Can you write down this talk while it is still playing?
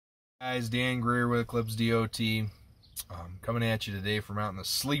Guys, Dan Greer with Eclipse DOT. Coming at you today from out in the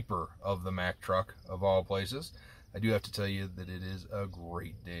sleeper of the Mack truck, of all places. I do have to tell you that it is a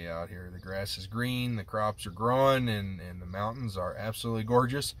great day out here. The grass is green, the crops are growing, and the mountains are absolutely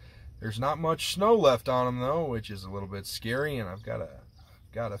gorgeous. There's not much snow left on them though, which is a little bit scary, and I've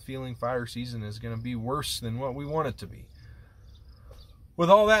got a feeling fire season is going to be worse than what we want it to be.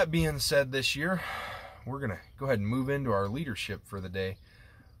 With all that being said, this year, we're going to go ahead and move into our leadership for the day.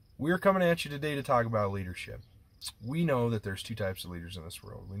 We're coming at you today to talk about leadership. We know that there's two types of leaders in this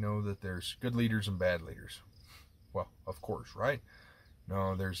world. We know that there's good leaders and bad leaders. Well, of course, right?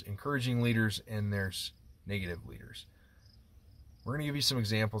 No, there's encouraging leaders and there's negative leaders. We're going to give you some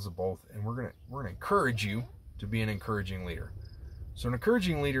examples of both, and we're going to encourage you to be an encouraging leader. So an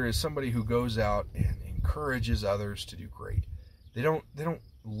encouraging leader is somebody who goes out and encourages others to do great. They don't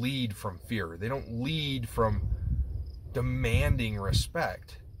lead from fear. They don't lead from demanding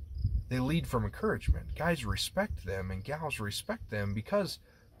respect. They lead from encouragement. Guys respect them and gals respect them because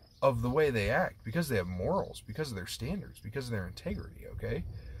of the way they act, because they have morals, because of their standards, because of their integrity, okay?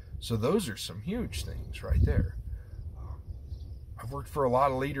 So those are some huge things right there. I've worked for a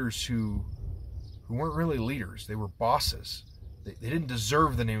lot of leaders who weren't really leaders. They were bosses. They didn't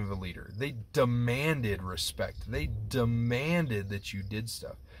deserve the name of a leader. They demanded respect. They demanded that you did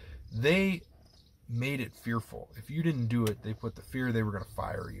stuff. They made it fearful. If you didn't do it, they put the fear they were going to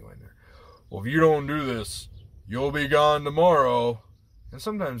fire you in there. Well, if you don't do this, you'll be gone tomorrow. And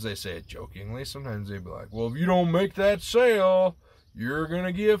sometimes they say it jokingly. Sometimes they be like, well, if you don't make that sale, you're going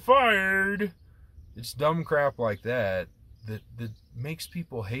to get fired. It's dumb crap like that makes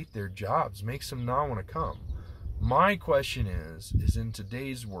people hate their jobs, makes them not want to come. My question is in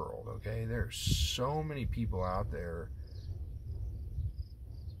today's world, okay, there's so many people out there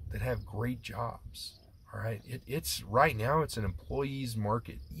that have great jobs. All right, it's right now it's an employee's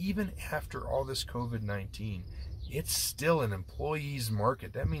market. Even after all this COVID-19, it's still an employee's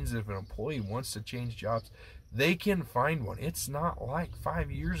market. That means if an employee wants to change jobs, they can find one. It's not like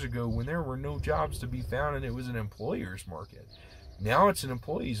 5 years ago when there were no jobs to be found and it was an employer's market. Now it's an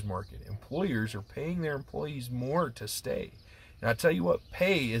employee's market. Employers are paying their employees more to stay. And I tell you what,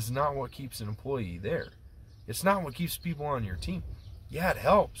 pay is not what keeps an employee there. It's not what keeps people on your team. Yeah, it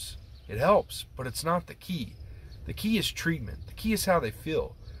helps. It helps, but it's not the key. The key is treatment. The key is how they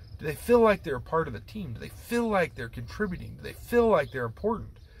feel. Do they feel like they're a part of the team? Do they feel like they're contributing? Do they feel like they're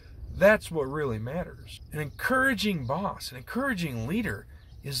important? That's what really matters. An encouraging boss, an encouraging leader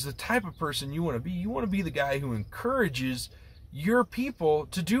is the type of person you want to be. You want to be the guy who encourages your people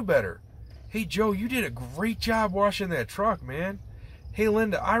to do better. Hey, Joe, you did a great job washing that truck, man. Hey,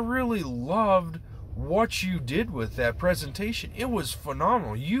 Linda, I really loved what you did with that presentation. It was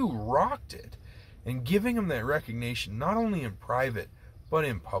phenomenal. You rocked it. And giving them that recognition, not only in private, but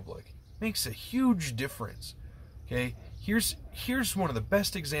in public, makes a huge difference. Okay, here's one of the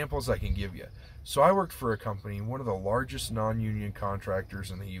best examples I can give you. So I worked for a company, one of the largest non-union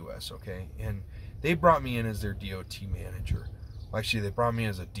contractors in the U.S., okay, and they brought me in as their DOT manager. Actually, they brought me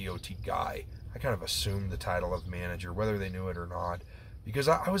as a DOT guy. I kind of assumed the title of manager, whether they knew it or not, because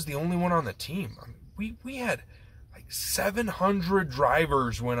I was the only one on the team. We had like 700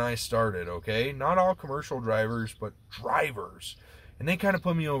 drivers when I started, okay? Not all commercial drivers, but drivers. And they kind of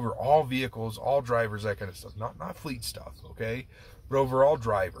put me over all vehicles, all drivers, that kind of stuff. Not fleet stuff, okay? But overall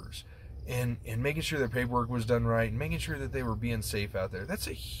drivers. And making sure their paperwork was done right and making sure that they were being safe out there. That's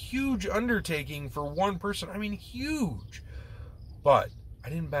a huge undertaking for one person. I mean, huge. But I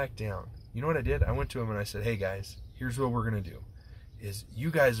didn't back down. You know what I did? I went to them and I said, hey guys, here's what we're going to do. Is you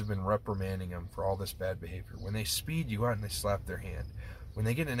guys have been reprimanding them for all this bad behavior. When they speed, you go out and they slap their hand. When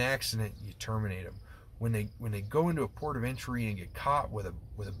they get in an accident, you terminate them. When they go into a port of entry and get caught with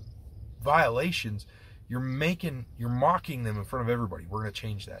violations, you're mocking them in front of everybody. We're going to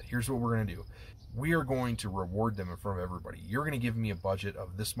change that. Here's what we're going to do. We are going to reward them in front of everybody. You're going to give me a budget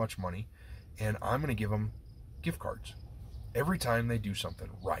of this much money, and I'm going to give them gift cards every time they do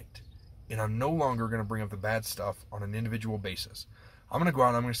something right. And I'm no longer going to bring up the bad stuff on an individual basis. I'm going to go out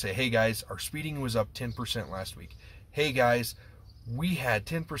and I'm going to say, hey guys, our speeding was up 10% last week. Hey guys, we had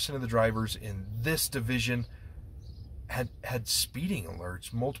 10% of the drivers in this division had speeding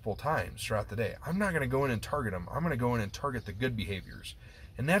alerts multiple times throughout the day. I'm not going to go in and target them. I'm going to go in and target the good behaviors.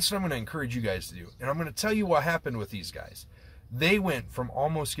 And that's what I'm going to encourage you guys to do. And I'm going to tell you what happened with these guys. They went from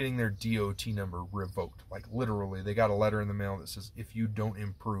almost getting their DOT number revoked. Like literally, they got a letter in the mail that says, if you don't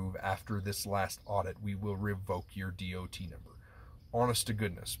improve after this last audit, we will revoke your DOT number. Honest to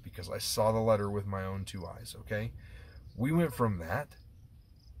goodness, because I saw the letter with my own two eyes, okay? We went from that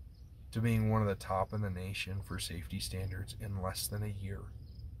to being one of the top in the nation for safety standards in less than a year.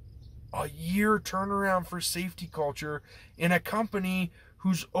 A year turnaround for safety culture in a company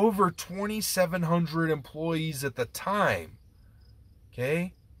who's over 2,700 employees at the time.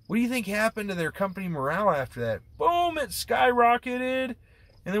 Okay? What do you think happened to their company morale after that? Boom, it skyrocketed.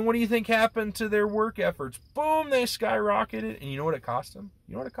 And then what do you think happened to their work efforts? Boom, they skyrocketed. And you know what it cost them?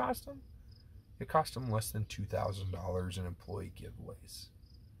 You know what it cost them? It cost them less than $2,000 in employee giveaways.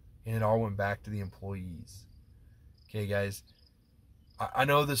 And it all went back to the employees. Okay, guys. I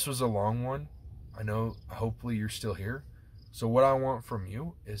know this was a long one. I know hopefully you're still here. So what I want from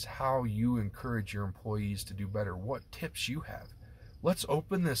you is how you encourage your employees to do better. What tips you have. Let's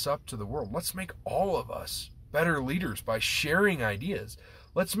open this up to the world. Let's make all of us better leaders by sharing ideas.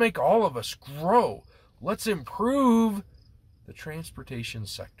 Let's make all of us grow. Let's improve the transportation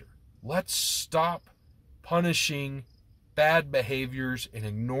sector. Let's stop punishing bad behaviors and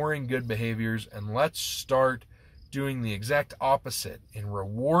ignoring good behaviors, and let's start doing the exact opposite and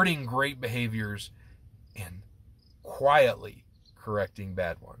rewarding great behaviors and quietly correcting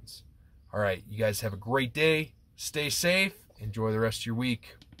bad ones. All right, you guys have a great day. Stay safe. Enjoy the rest of your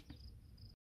week.